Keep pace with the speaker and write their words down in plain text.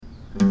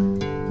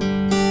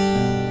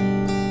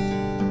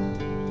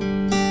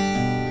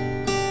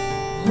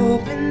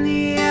Open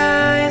the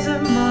eyes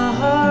of my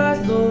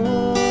heart,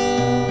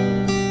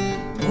 Lord.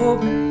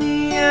 Open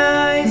the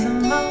eyes of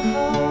my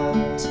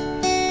heart.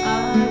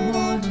 I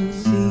want to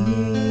see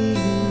you.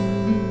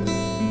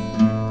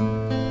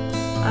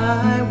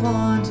 I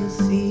want to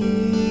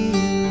see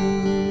you.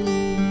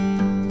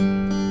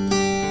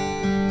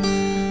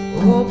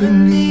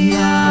 Open the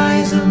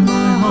eyes of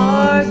my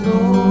heart,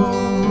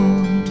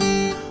 Lord.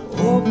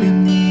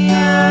 Open the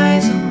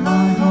eyes of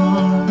my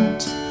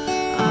heart.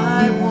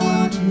 I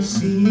want to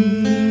see you.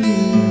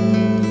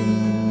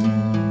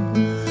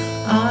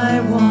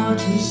 I want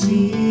to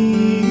see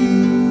you.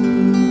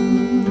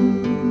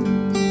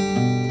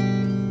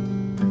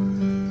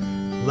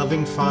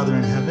 Loving Father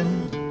in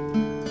heaven,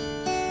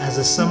 as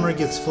the summer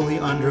gets fully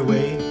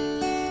underway,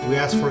 we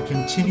ask for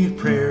continued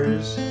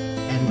prayers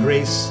and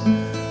grace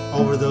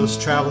over those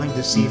traveling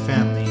to see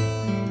family,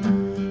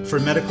 for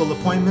medical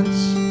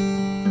appointments,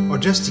 or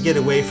just to get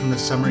away from the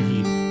summer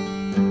heat.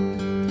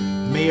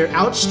 May your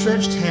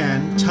outstretched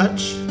hand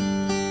touch,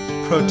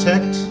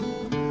 protect,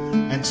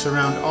 and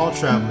surround all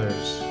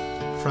travelers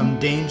from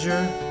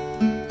danger,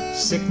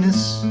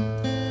 sickness,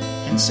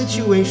 and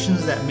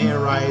situations that may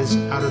arise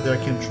out of their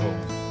control.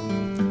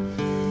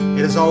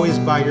 It is always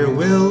by your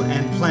will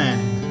and plan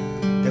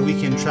that we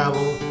can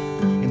travel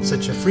in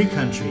such a free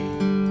country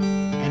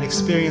and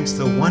experience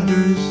the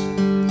wonders,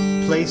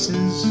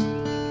 places,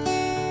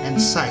 and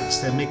sights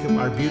that make up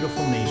our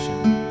beautiful nation.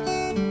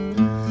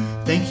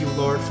 Thank you,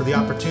 Lord, for the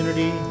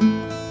opportunity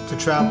to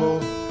travel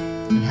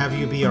and have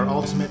you be our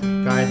ultimate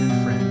guide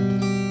and friend.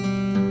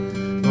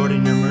 Lord,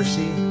 in your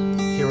mercy,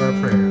 hear our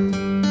prayer.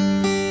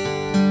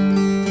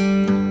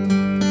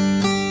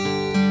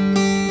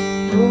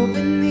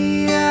 Open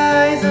the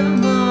eyes of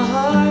my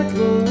heart,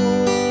 Lord.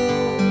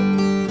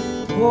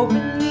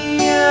 Open the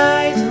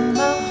eyes of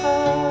my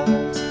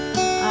heart.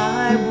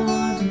 I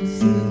want to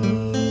see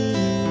you.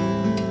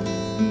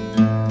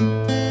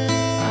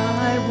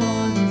 I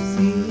want to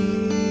see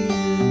you.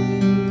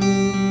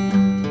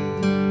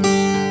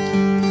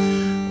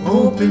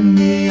 Open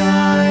the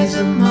eyes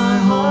of my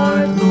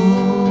heart,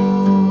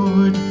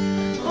 Lord.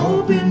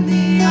 Open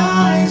the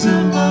eyes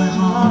of my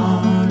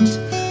heart.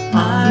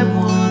 I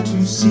want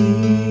to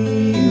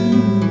see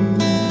you.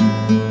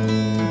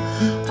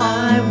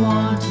 I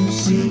want to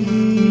see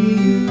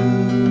you.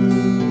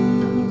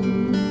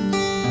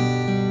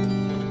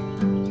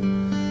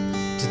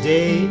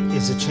 Today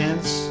is a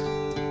chance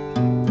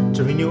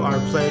to renew our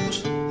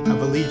pledge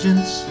of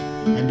allegiance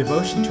and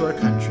devotion to our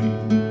country,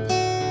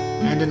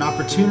 and an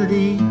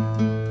opportunity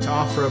to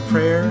offer a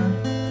prayer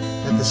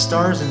that the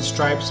stars and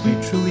stripes may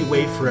truly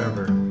wave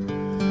forever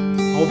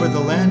over the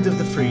land of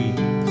the free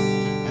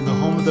and the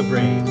home of the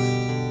brave.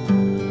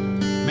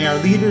 May our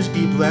leaders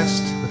be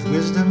blessed with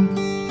wisdom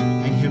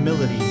and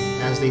humility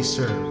as they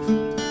serve.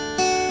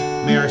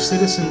 May our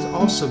citizens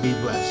also be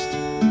blessed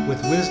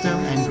with wisdom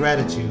and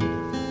gratitude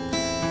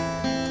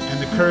and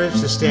the courage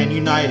to stand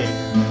united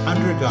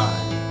under God.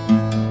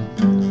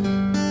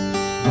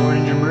 Lord,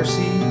 in your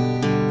mercy,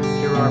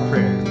 hear our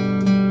prayer.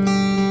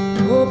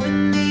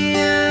 Open the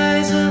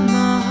eyes of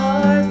my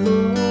heart,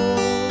 Lord.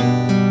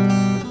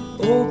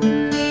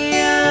 Open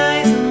the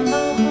eyes of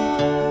my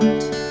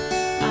heart.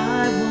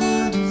 I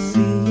want to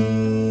see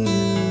you.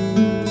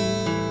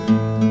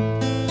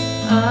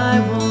 I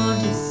want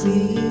to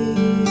see you.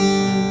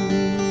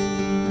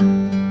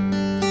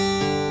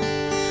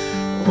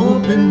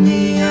 Open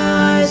the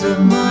eyes of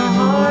my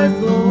heart,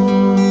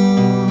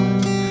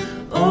 Lord.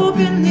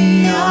 Open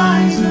the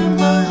eyes of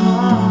my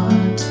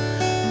heart.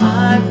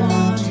 I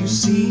want to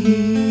see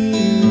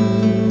you.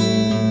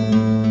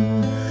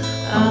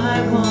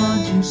 I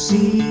want to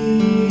see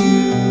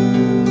you.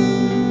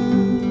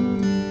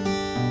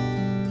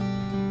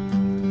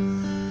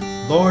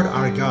 Lord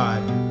our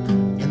God,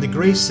 in the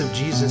grace of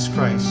Jesus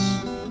Christ,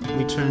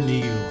 we turn to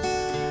you,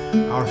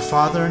 our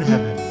Father in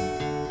heaven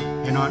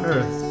and on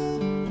earth,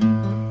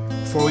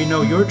 for we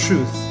know your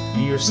truth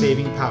and your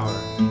saving power.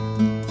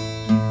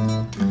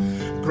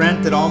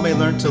 Grant that all may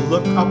learn to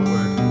look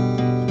upward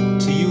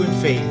to you in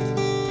faith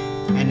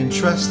and in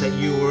trust that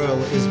your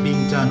will is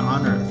being done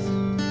on earth,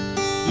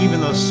 even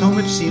though so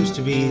much seems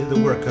to be the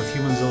work of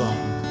humans alone.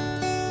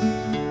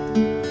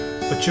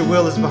 But your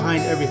will is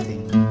behind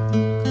everything,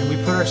 and we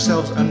put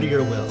ourselves under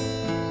your will.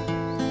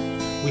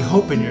 We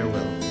hope in your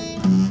will.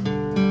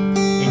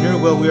 In your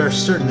will we are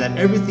certain that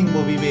everything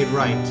will be made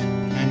right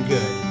and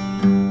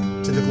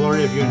good, to the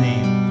glory of your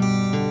name.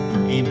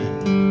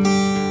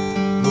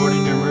 Amen. Lord,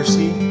 in your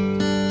mercy,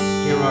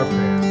 hear our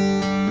prayer.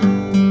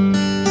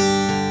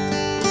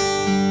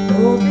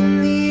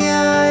 Open the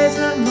eyes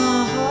of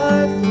my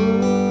heart,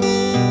 Lord.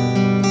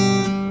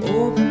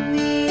 Open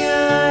the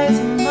eyes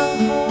of my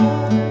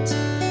heart.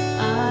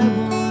 I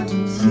want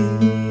to see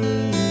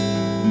you.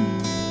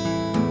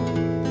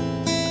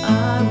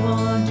 I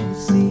want to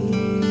see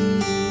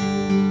you.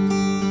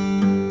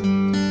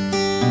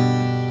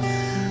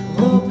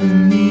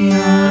 Open the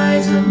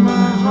eyes of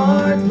my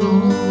heart,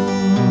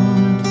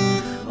 Lord.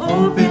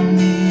 Open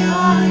the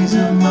eyes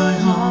of my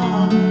heart.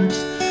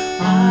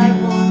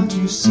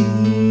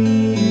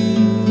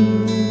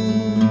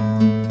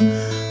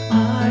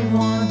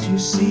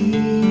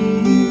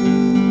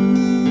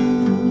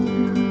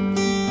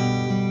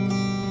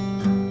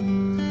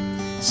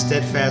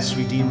 steadfast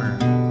Redeemer.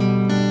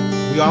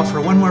 We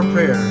offer one more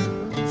prayer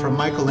for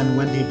Michael and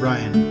Wendy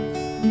Bryan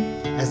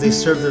as they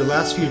serve their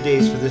last few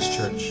days for this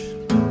church.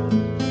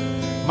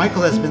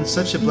 Michael has been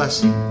such a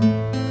blessing,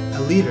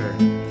 a leader,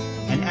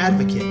 an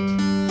advocate,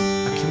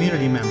 a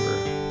community member,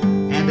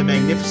 and a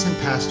magnificent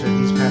pastor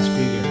these past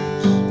few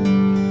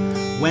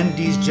years.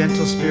 Wendy's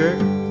gentle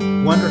spirit,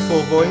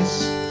 wonderful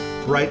voice,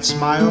 bright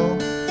smile,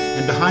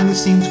 and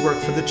behind-the-scenes work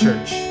for the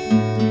church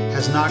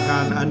has not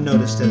gone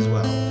unnoticed as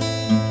well.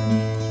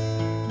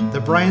 The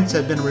Bryants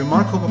have been a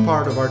remarkable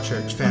part of our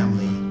church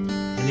family,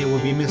 and they will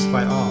be missed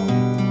by all.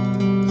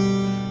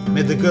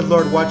 May the good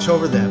Lord watch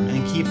over them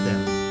and keep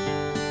them.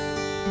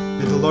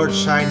 May the Lord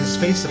shine his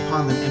face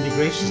upon them and be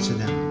gracious to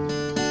them.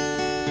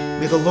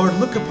 May the Lord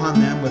look upon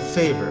them with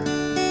favor.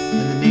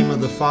 In the name of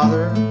the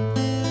Father,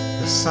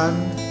 the Son,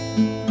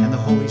 and the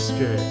Holy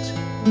Spirit.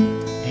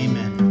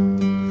 Amen.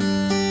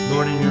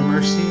 Lord, in your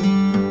mercy,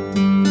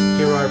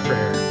 hear our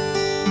prayer.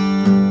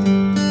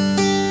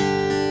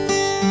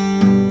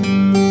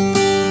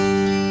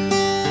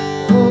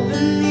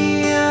 Open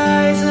the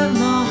eyes of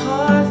my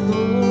heart,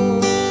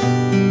 Lord.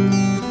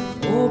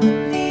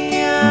 Open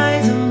the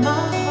eyes of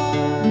my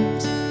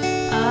heart.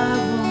 I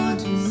want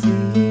to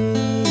see you.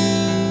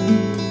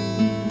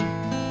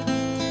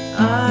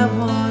 I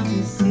want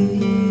to see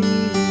you.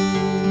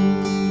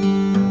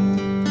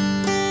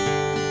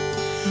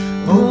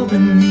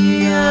 Open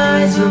the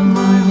eyes of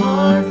my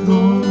heart,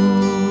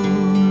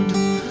 Lord.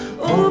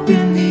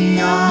 Open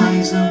the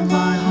eyes of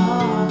my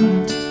heart.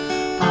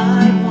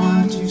 I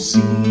want to see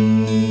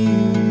you.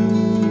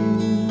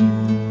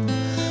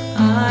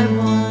 I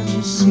want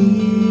to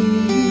see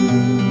you.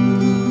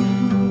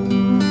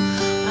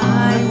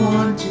 I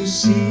want to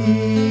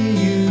see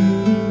you.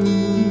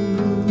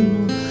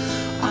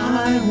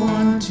 I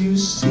want to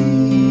see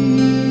you.